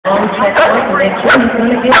check out and make sure he's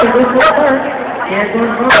going to get the whistle first. Here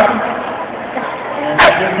goes Bob. And he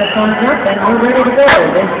gives the thumbs up, and we're ready to go.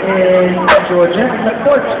 This is Georgette and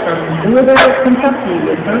from Louisville, Kentucky,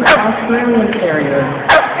 with her Australian Terrier,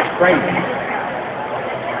 Sprite.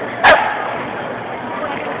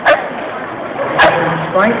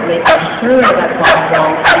 Sprite, making sure that Bob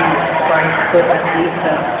belongs to Sprite, put at least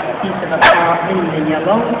a piece of a paw in the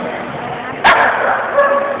yellow.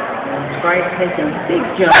 Sprite taking a big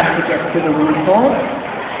jump to get to the windfall.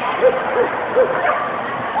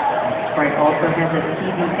 Sprite also has a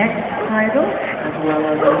TVX title, as well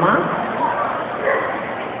as a mop.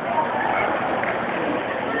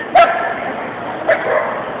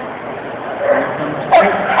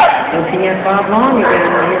 Looking at Bob Long again.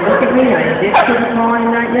 Here, look at me. I did put a paw in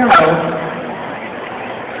that yellow.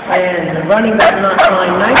 And the running was not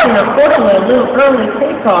flying nice. And unfortunately, a little early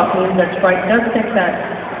takeoff means that Sprite does take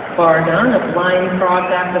that bar down. A flying cross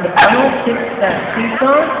after the funnel. Kicks that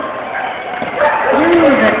seesaw.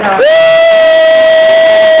 Through the top.